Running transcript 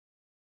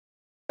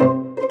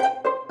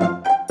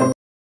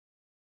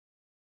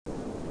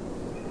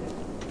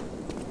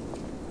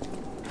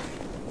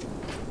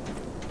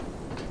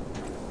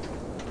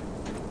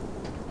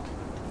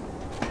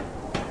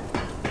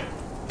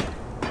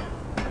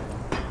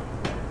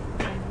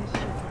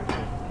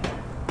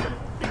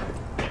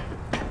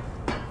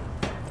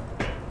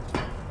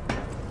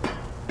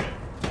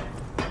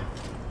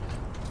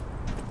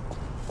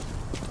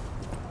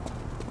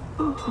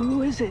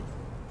Who is it?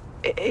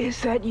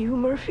 Is that you,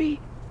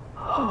 Murphy?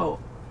 Oh,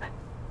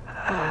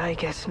 I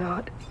guess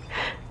not.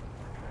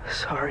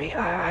 Sorry,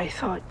 I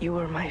thought you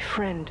were my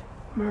friend,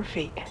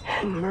 Murphy.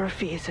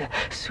 Murphy is a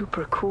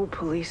super cool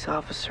police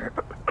officer.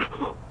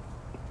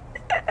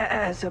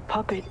 As a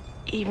puppet,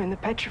 even the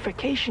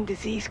petrification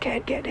disease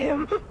can't get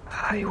him.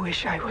 I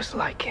wish I was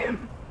like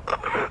him.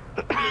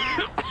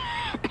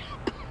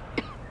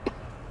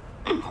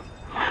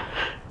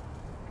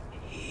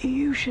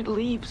 You should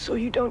leave so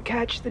you don't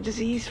catch the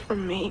disease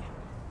from me.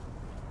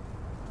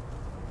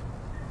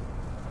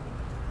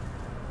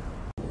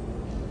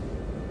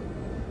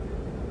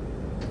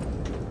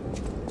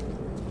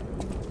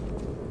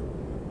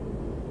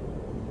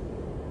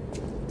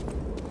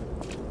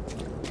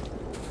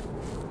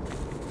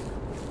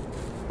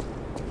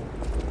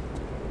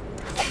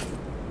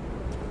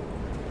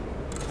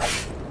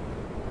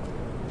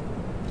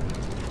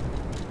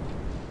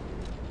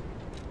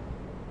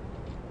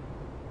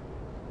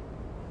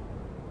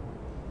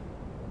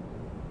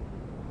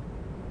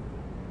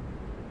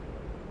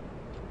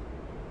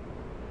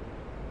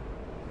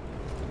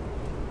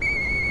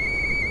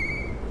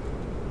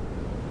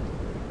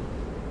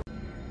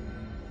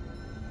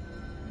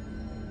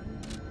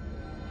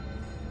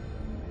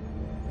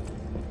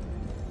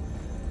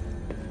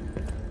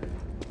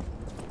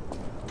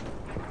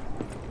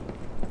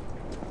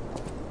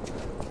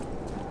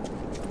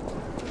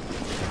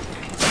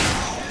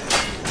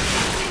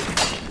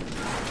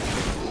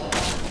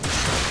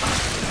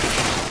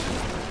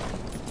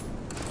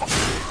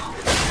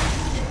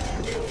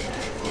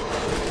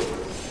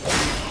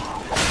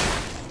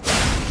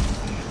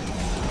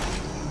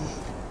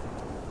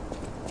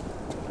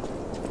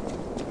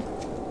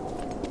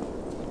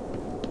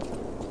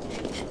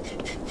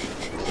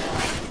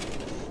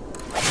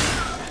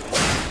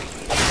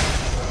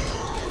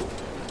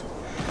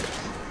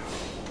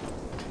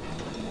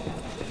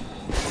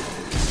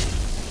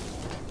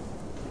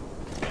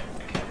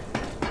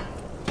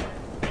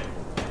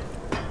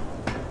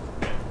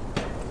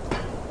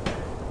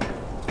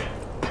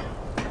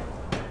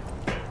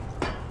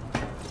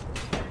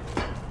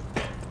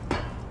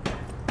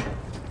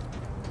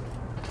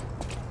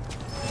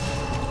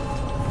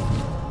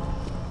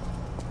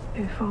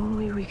 If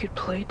only we could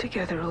play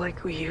together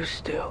like we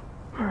used to.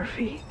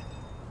 Murphy,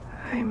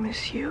 I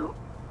miss you.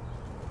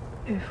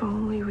 If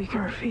only we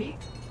could... Murphy.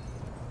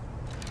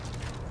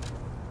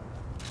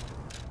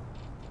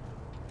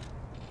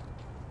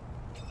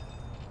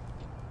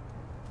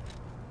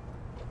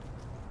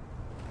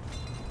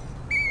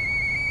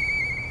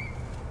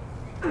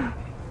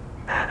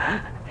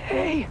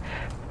 Hey,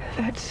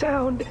 that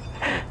sound.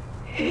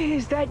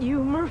 Is that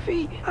you,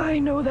 Murphy? I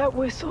know that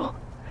whistle.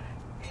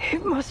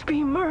 It must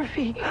be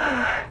Murphy.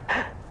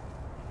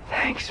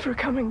 Thanks for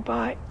coming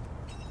by.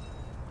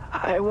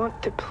 I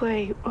want to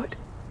play, but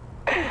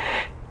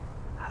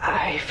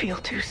I feel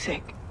too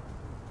sick.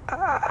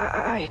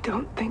 I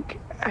don't think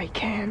I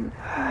can.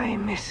 I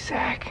miss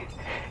Zach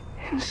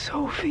and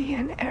Sophie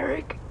and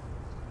Eric.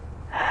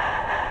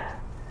 I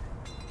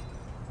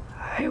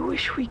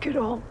wish we could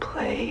all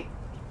play.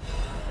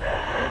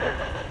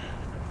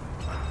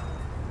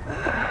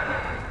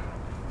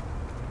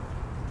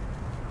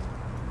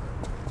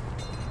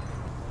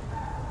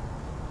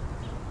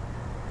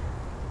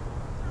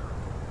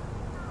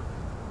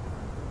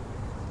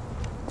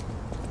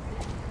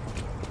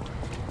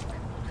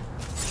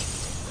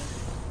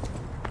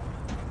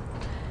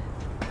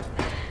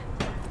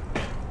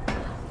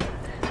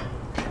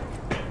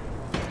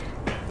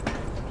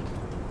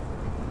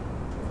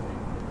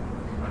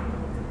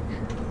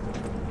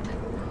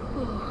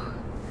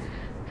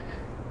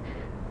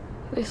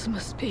 This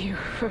must be your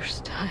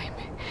first time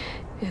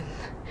in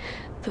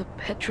the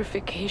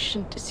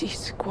petrification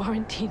disease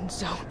quarantine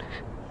zone.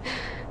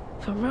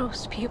 For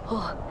most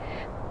people,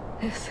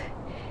 this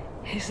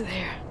is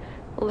their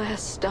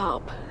last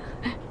stop.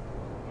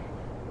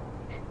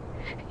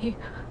 You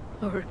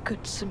are a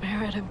good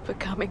Samaritan for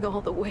coming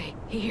all the way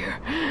here.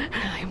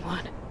 I'm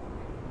one.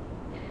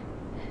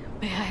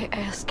 May I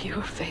ask you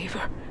a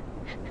favor?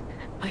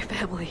 My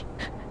family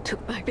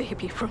took my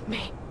baby from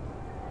me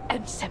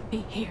and sent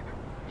me here.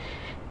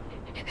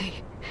 They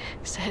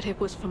said it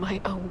was for my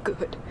own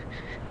good,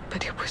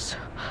 but it was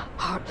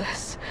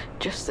heartless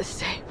just the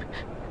same.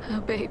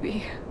 A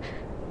baby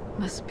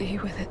must be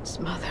with its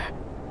mother.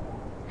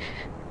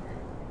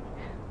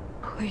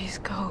 Please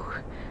go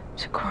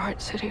to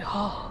Quart City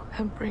Hall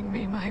and bring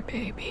me my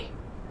baby.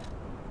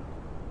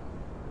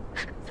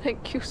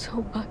 Thank you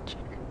so much,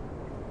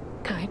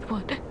 kind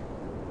one.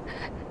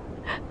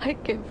 I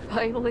can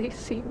finally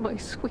see my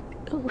sweet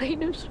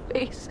Elena's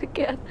face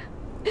again.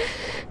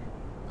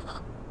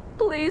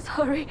 Please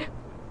hurry.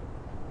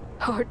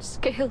 Hard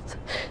scales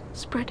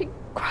spreading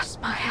across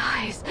my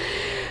eyes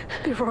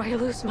before I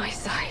lose my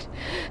sight.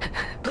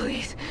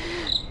 Please.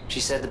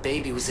 She said the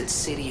baby was at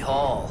City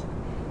Hall.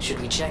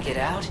 Should we check it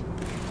out?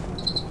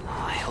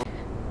 I hope...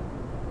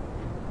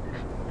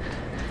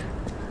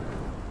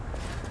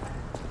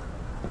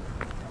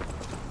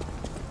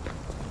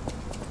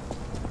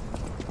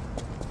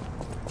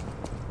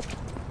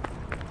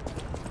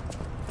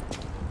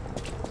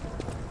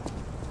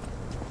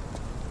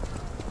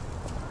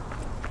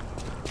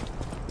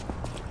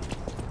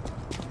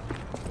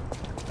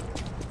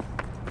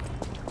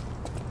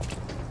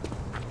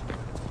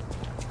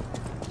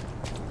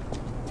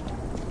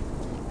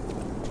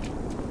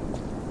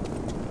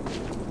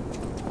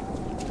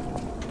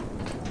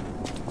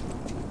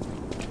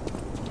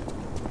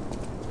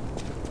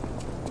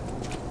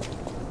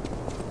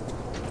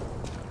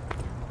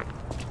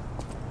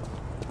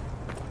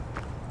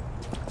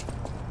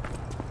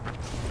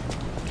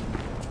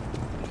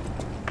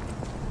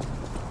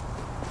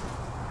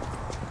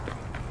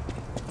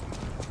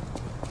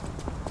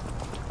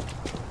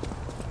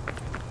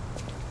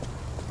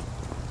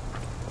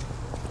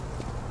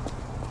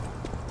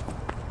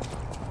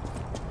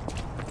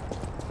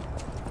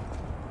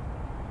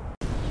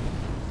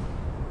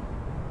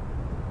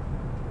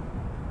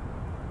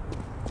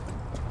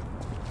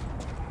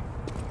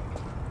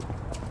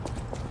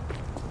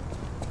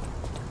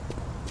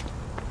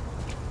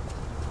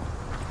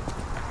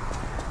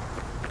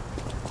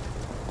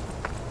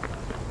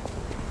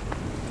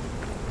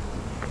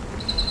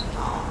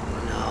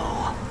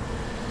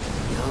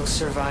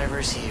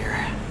 survivors here.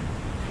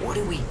 What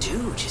do we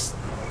do? Just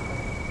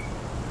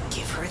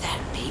give her that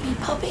baby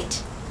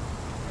puppet?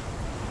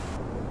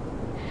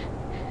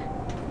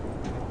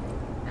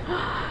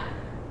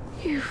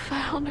 You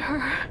found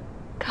her,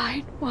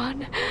 kind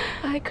one.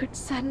 I could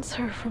sense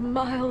her from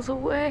miles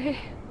away.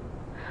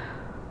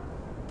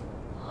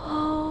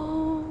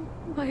 Oh,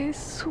 my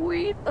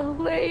sweet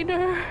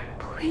Elena.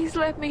 Please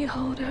let me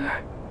hold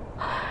her.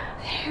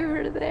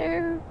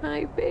 There,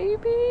 my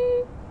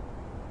baby.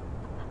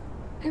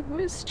 I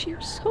missed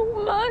you so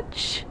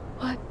much.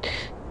 What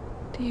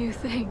do you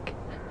think?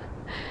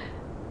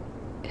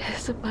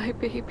 Isn't my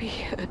baby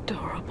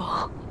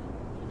adorable?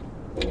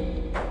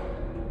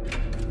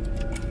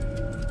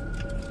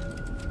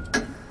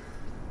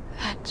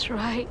 That's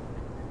right,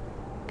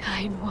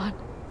 kind one.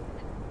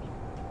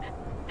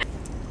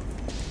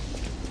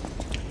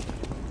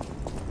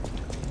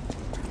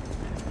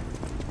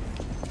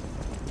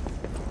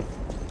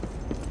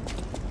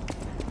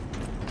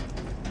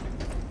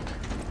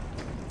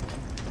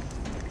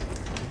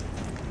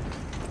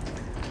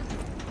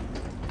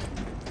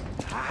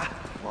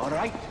 All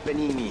right,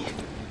 Venigni.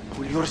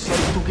 Pull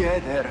yourself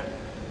together.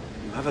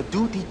 You have a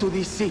duty to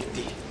this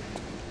city.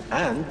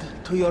 And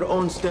to your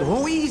own step.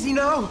 Oh, easy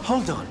now!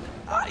 Hold on.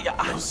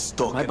 I'm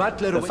stuck. My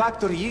butler, the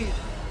factory.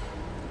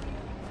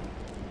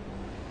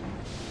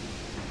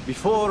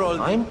 Before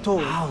all, I'm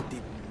told. How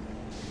did...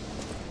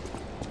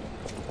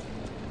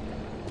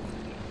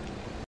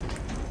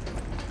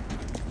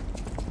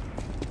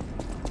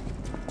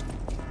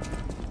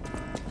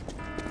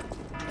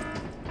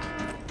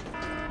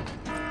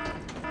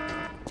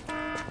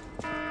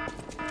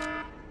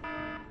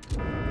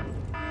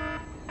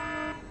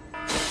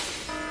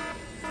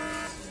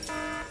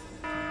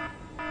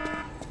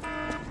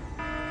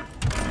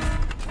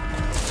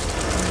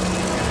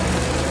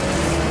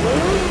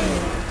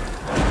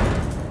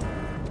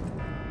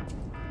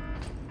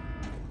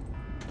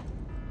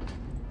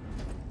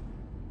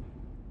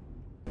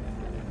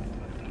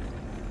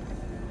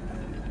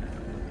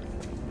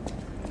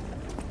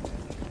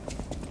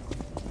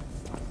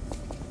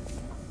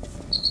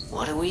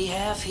 What do we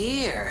have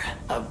here?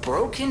 A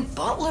broken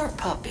butler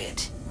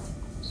puppet.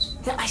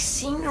 Yeah, I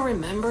seem to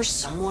remember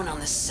someone on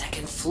the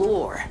second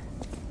floor.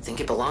 Think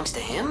it belongs to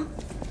him?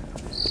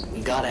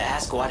 We gotta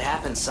ask what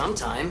happened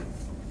sometime.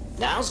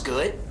 Now's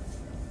good.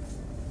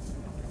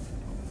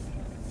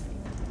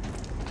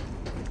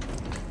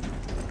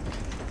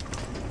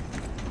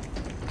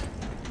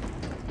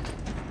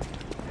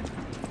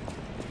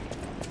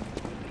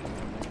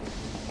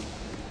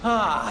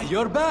 Ah,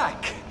 you're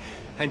back!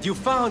 And you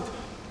found...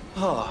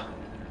 Oh,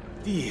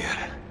 dear.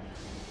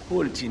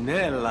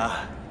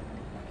 Pulcinella.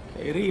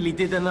 They really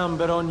did a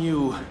number on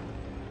you.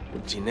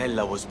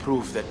 Pulcinella was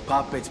proof that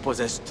puppets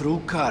possess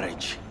true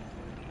courage.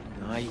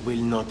 I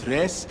will not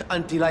rest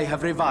until I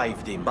have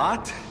revived him,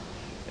 but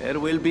there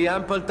will be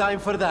ample time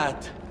for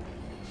that.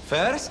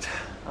 First,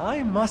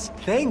 I must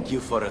thank you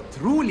for a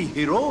truly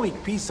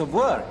heroic piece of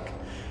work.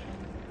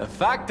 The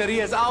factory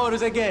is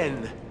ours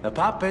again. The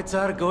puppets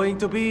are going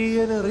to be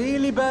in a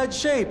really bad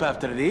shape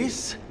after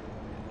this.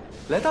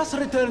 Let us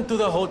return to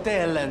the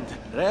hotel and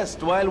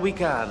rest while we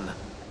can.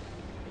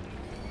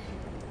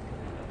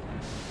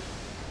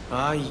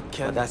 I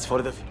can... But that's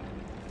for the...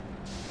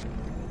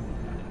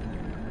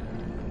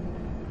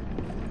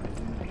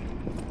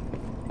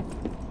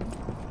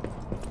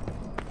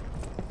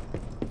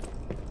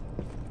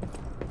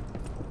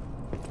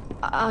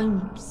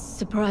 I'm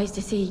surprised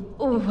to see...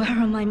 Oh, where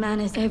are my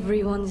manners?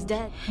 Everyone's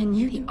dead. And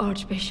you, the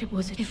Archbishop,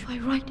 was it? If I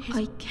write his...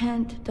 I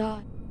can't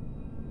die.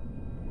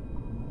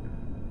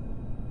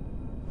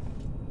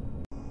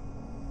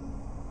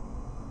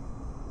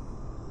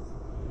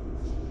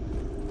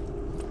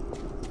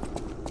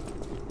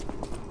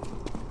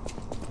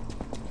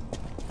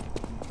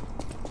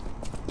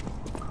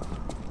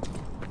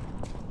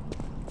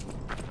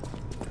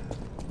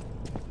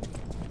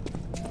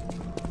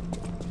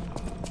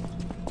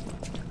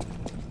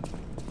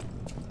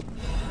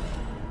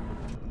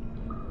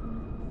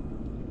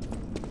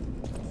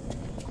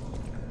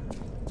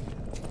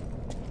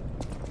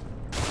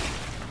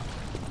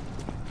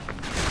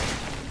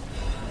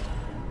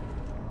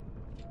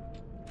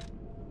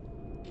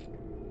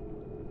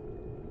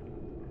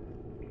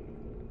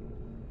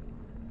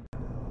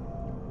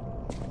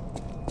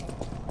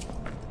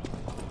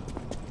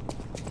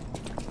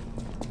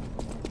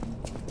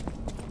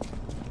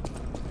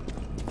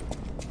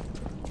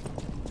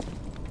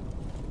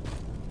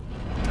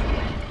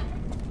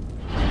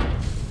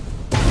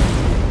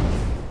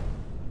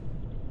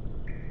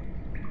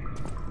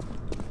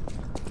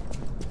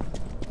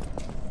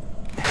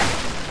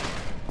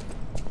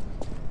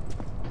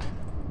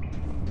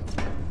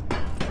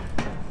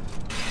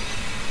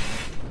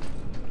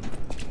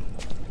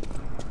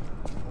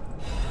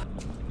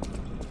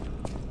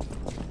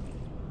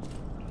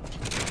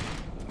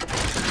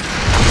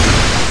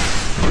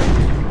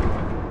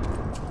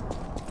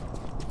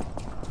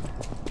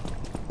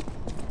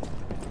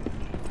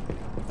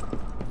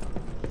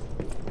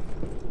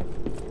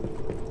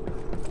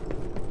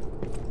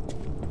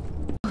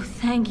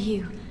 thank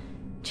you.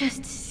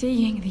 Just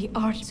seeing the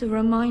art is a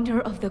reminder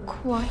of the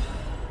quiet.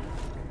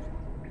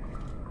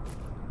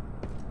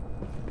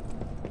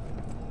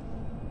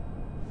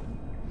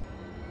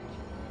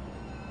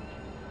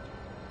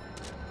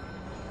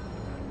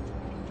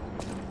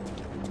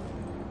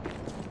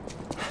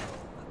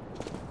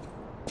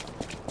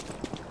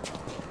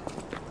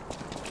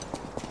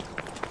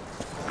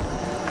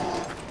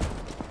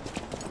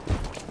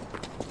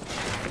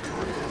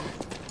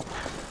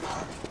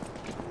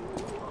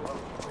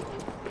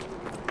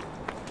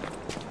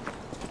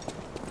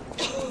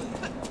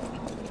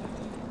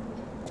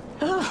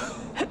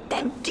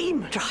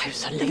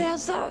 Drives a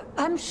There's a...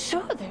 I'm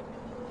sure there...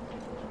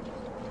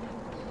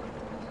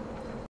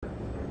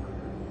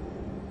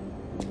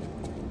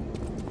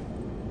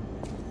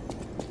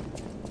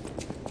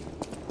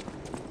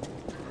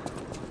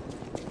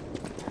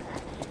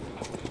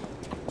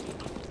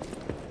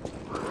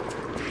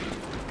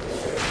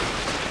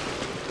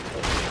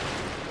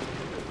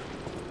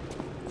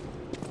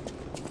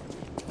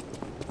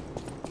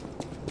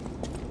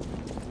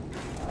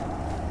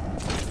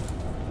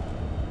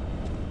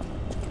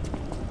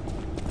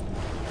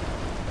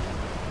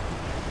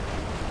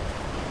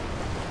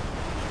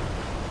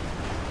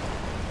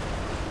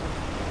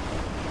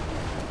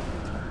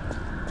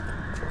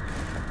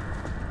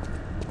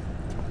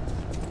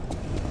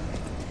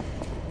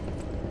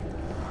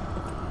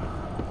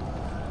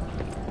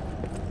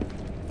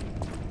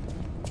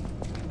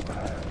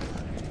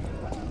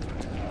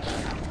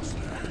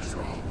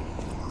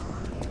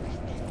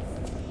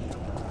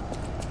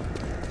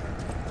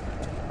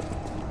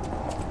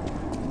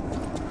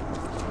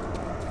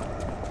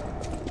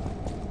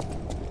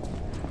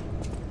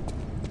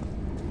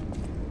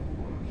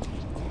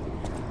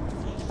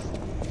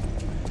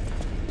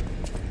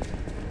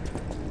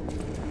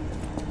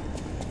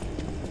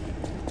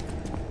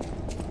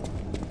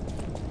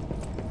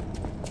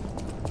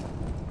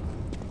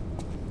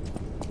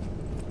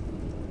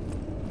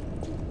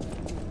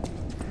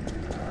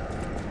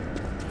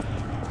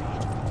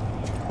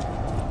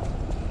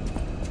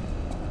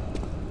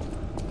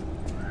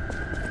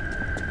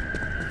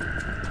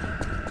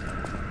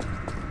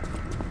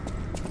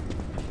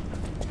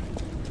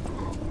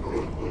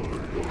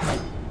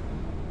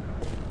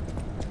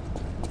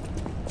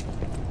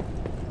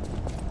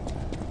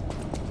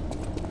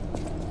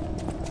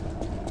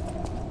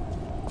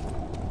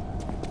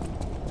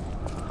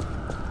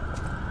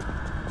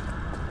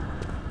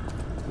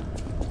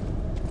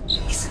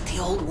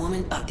 Old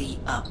woman of the,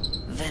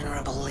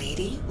 venerable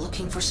lady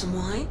looking for some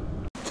wine?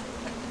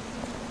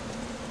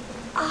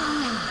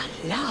 Ah,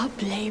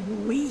 lovely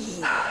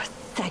weed.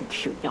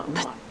 Thank you, young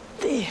one.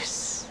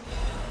 This...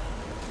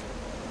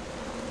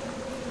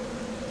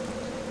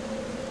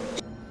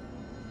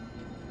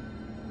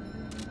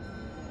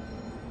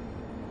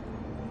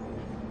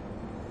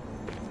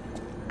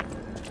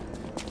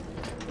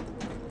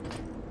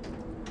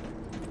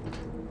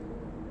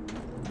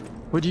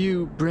 Would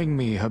you bring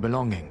me her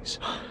belongings?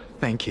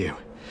 Thank you.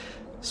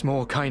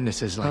 Small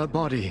kindnesses like... Her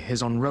body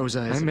is on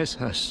Rosa. I miss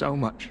her so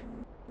much.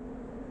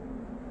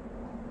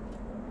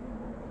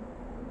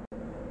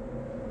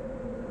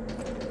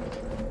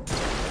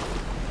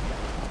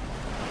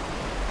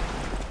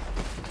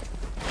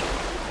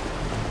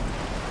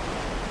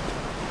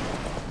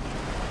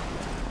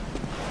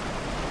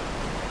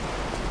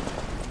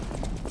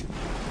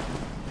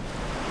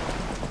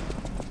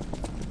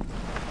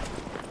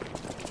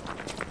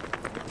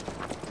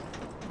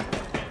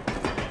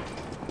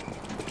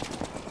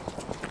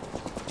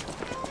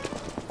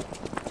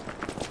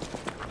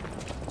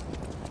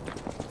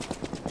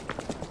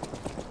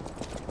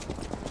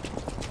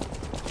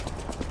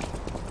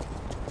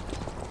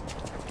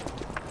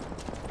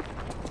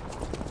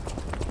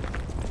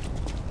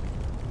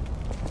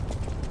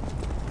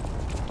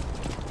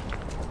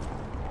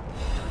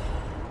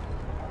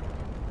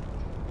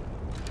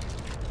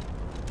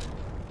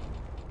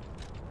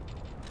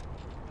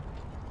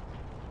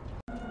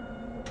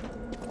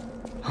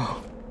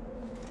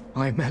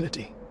 My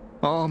melody.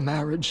 Our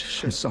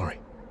marriage. I'm sorry.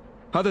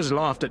 Others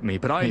laughed at me,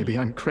 but Maybe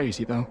I'm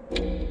crazy, though.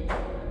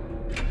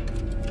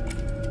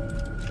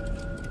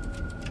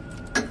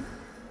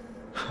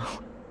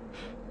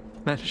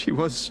 Man, she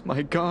was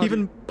my guardian.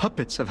 Even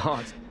puppets have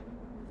hearts.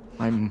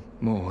 I'm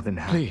more than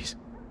happy. Please.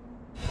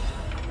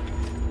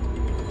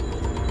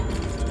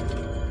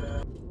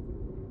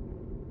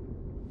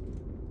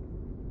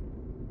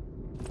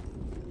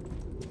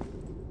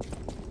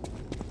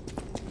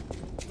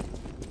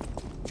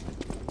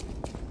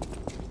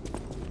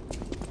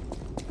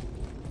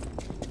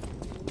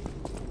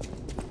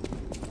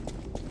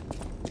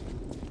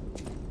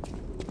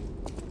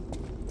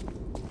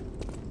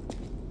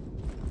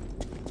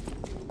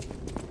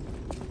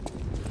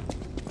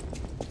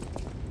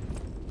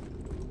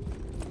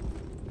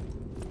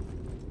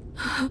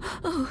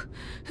 Oh,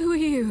 who are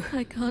you?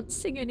 I can't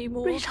sing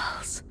anymore.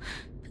 Riddles.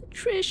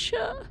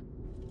 Patricia.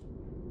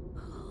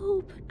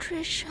 Oh,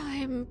 Patricia,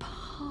 I'm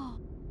Pa.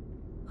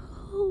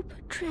 Oh,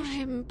 Patricia,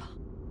 I'm Pa.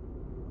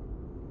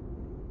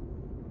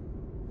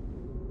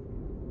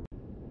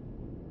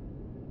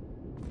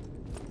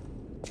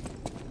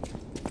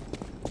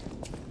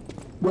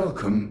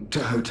 Welcome to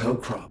Hotel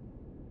Crop.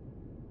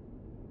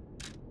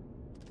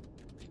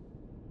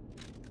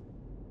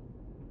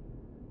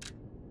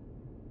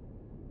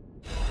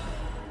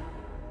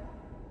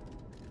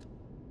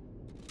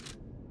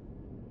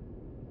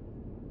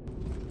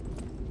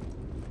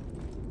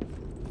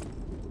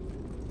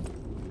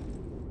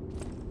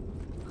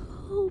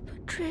 Oh,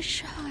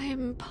 Patricia,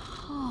 I'm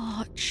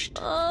parched.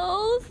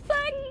 Oh,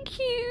 thank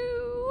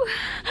you.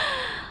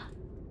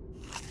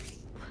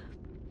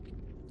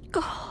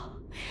 Oh,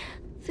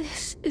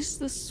 this is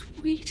the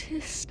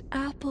sweetest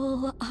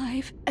apple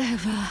I've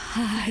ever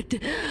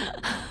had.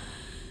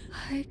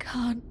 I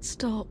can't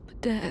stop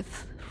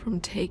death from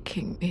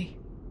taking me,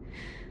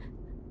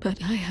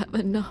 but I have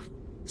enough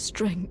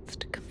strength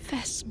to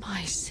confess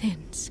my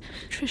sins.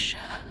 Patricia,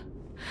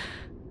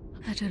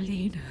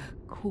 Adelina,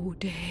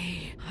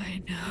 Corday,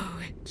 I know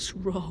it's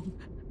wrong.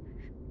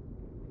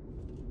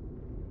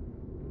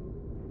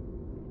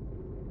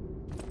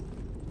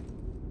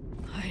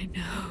 I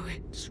know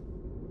it's wrong.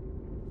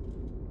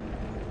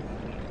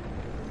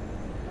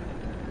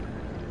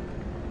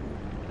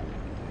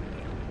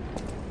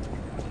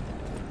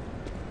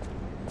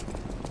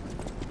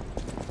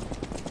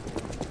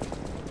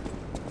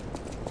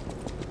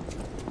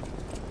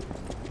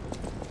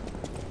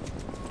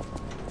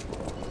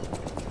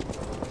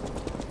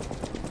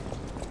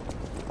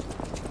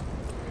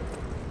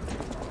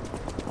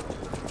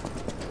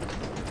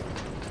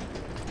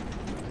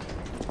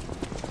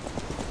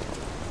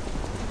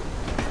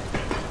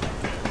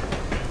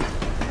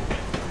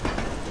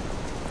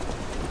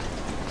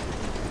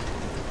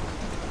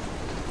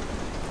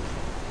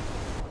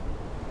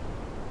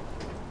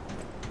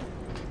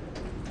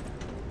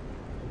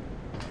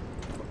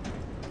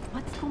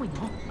 What's going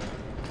on?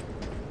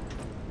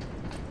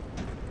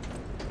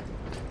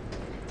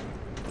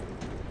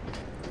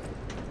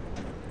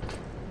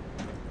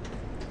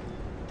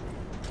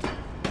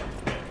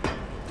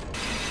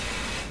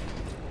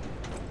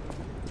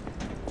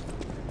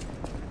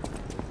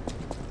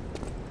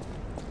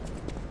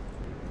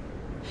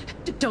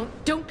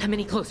 Don't come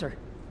any closer.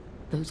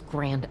 Those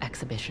grand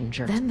exhibition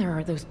jerks. Then there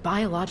are those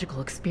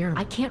biological experiments.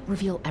 I can't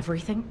reveal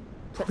everything.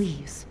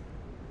 Please,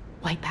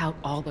 wipe out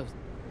all those.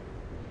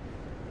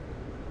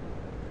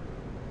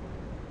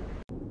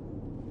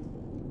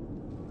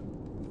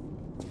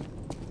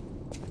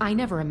 I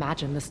never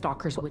imagined the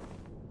stalkers would...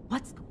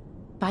 What's...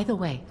 By the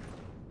way,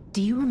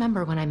 do you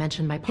remember when I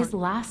mentioned my His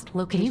last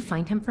location? Can you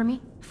find him for me?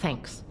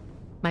 Thanks.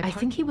 I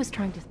think he was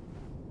trying to...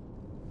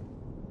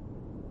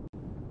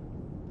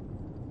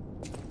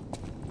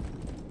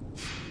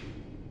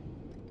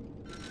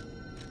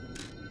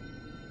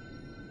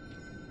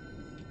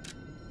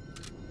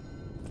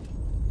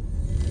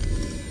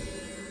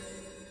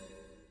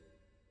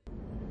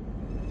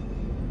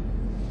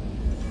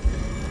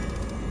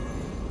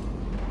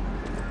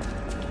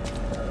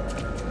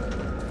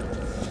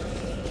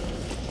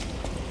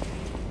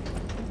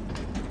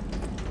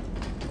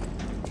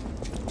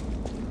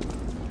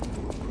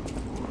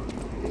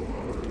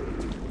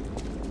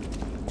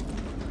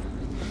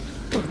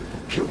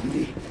 Kill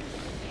me.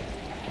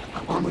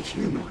 I'm a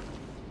human.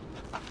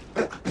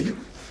 You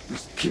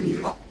must give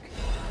me up.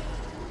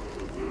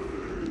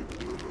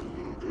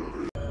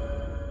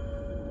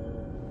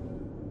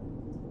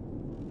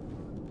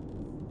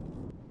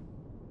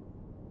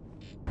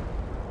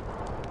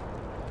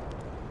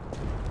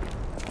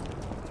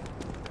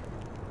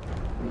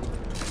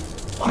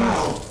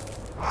 Wow.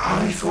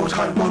 I thought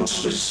I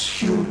once was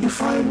human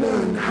if I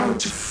learned how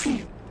to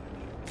feel.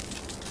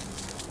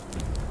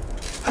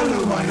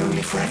 Hello, my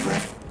only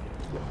friend.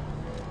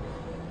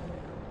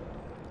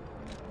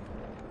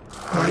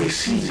 I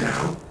see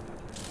now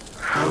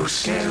how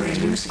scary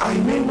it is. I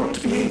may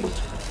not be able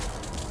to.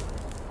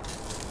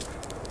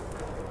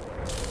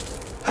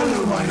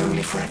 Hello, my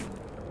only friend.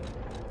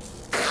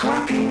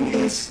 Clapping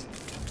is...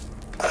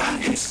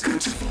 it's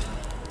good to be.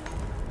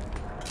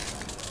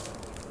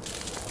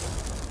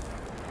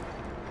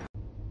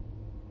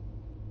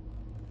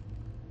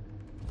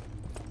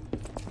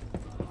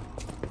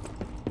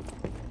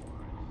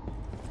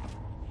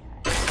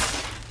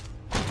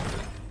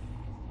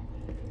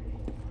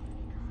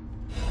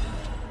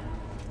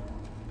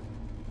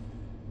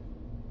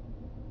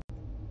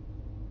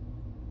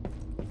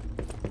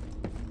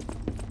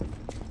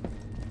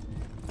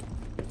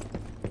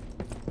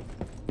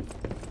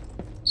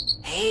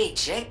 Hey,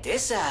 check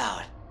this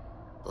out.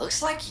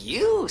 Looks like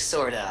you,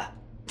 sorta.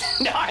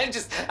 No, I'm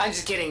just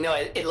kidding. No,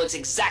 it looks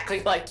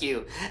exactly like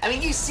you. I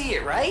mean, you see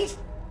it, right?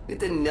 With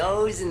the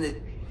nose and the...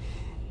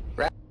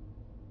 Right?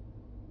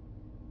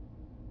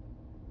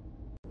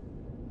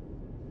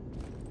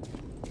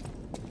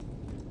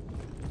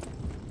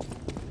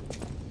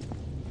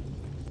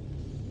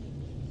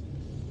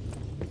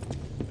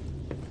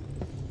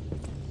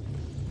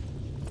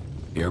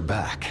 You're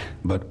back,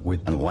 but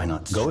with... And why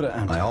not go to...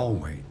 And I'll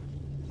wait.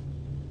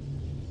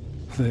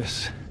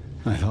 This,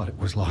 I thought it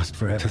was lost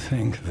forever. To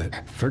think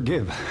that...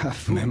 Forgive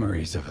half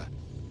memories of it.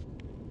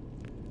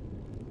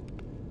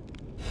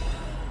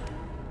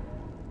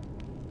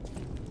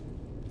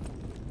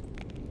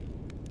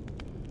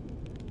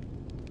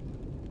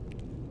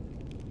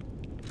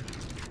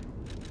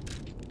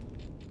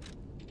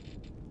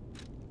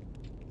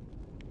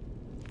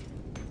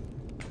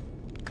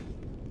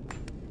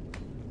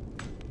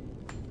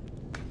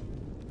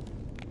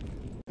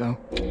 though.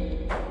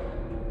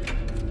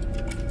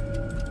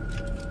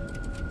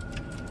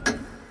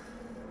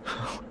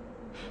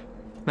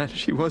 Man,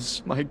 she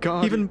was my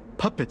guardian. Even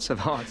puppets have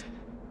hearts.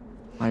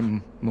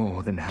 I'm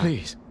more than happy.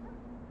 Please.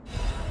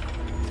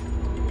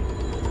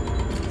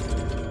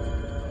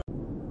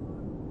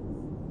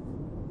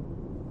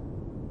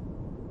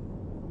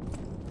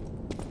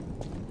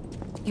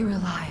 You're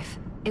alive.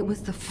 It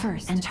was the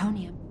first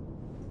Antonium.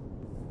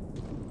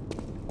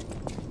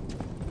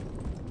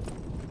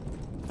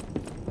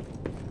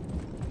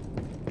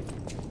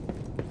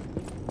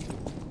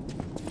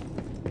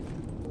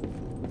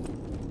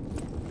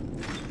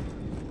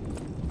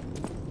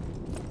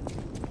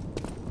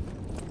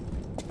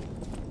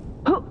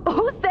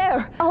 Who's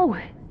there? Oh,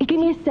 give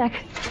me a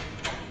sec.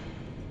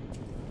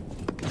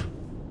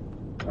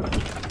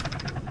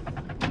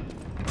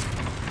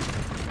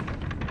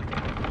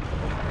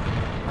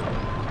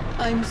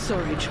 I'm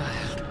sorry,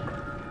 child.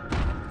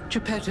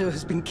 Geppetto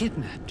has been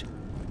kidnapped.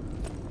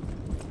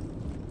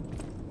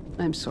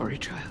 I'm sorry,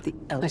 child. The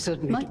elf I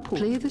certainly might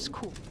play this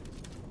cool.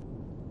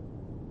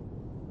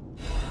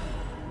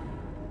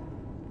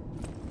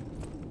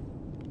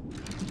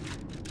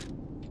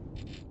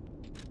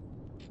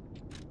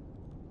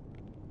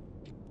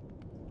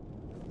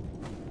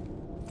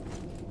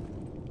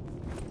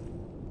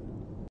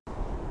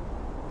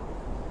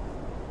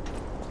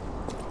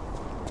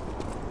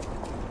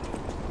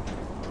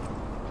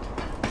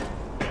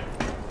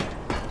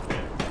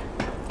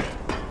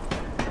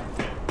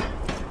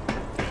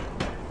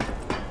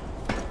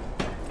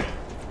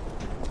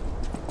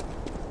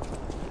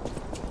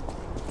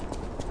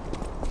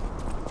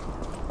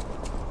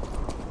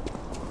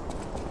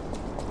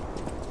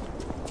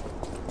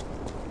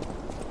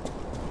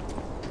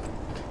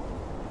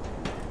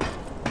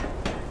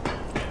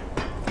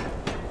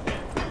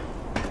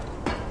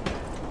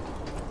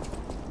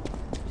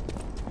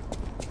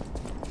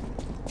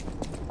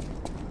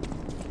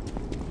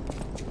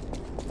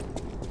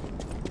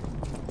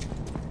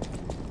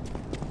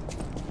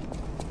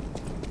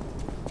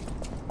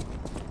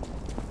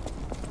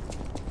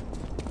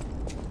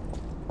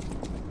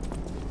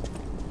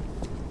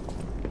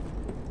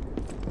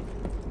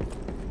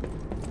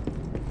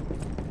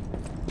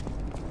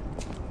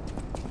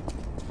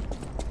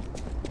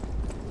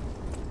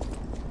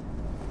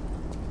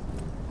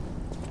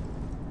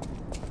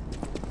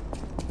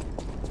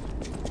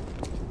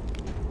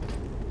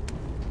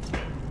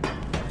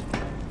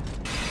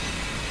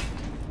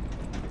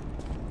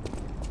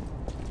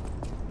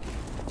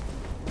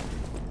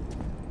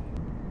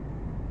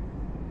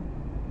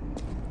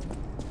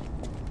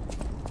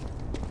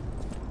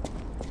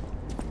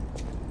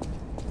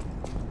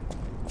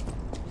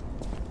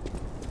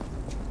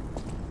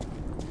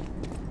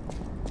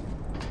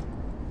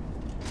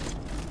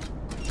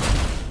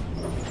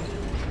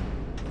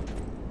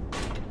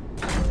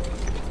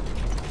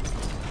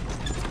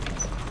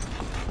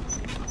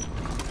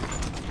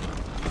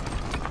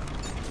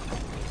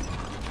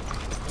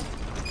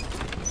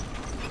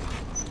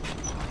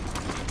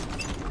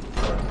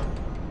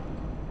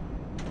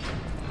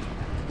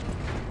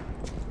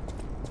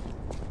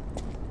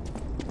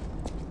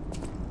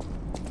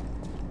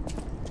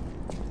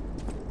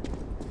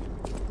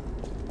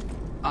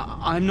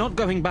 I'm not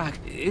going back.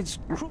 It's...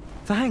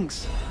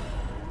 Thanks.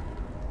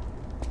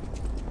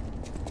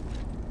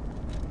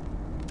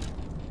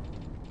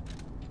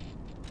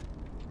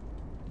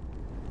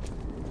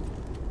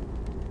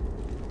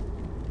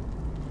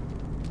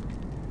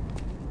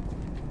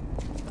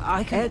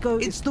 I can... Ergo,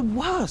 it's the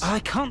worst. I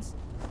can't...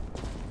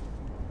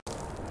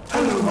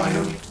 Hello, my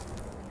own.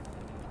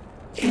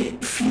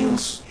 It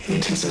feels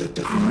it is a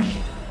degree.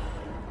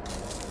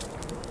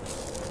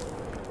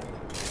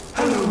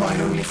 Hello,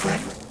 my only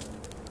friend.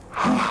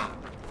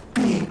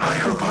 Being, I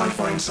hope I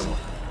find someone.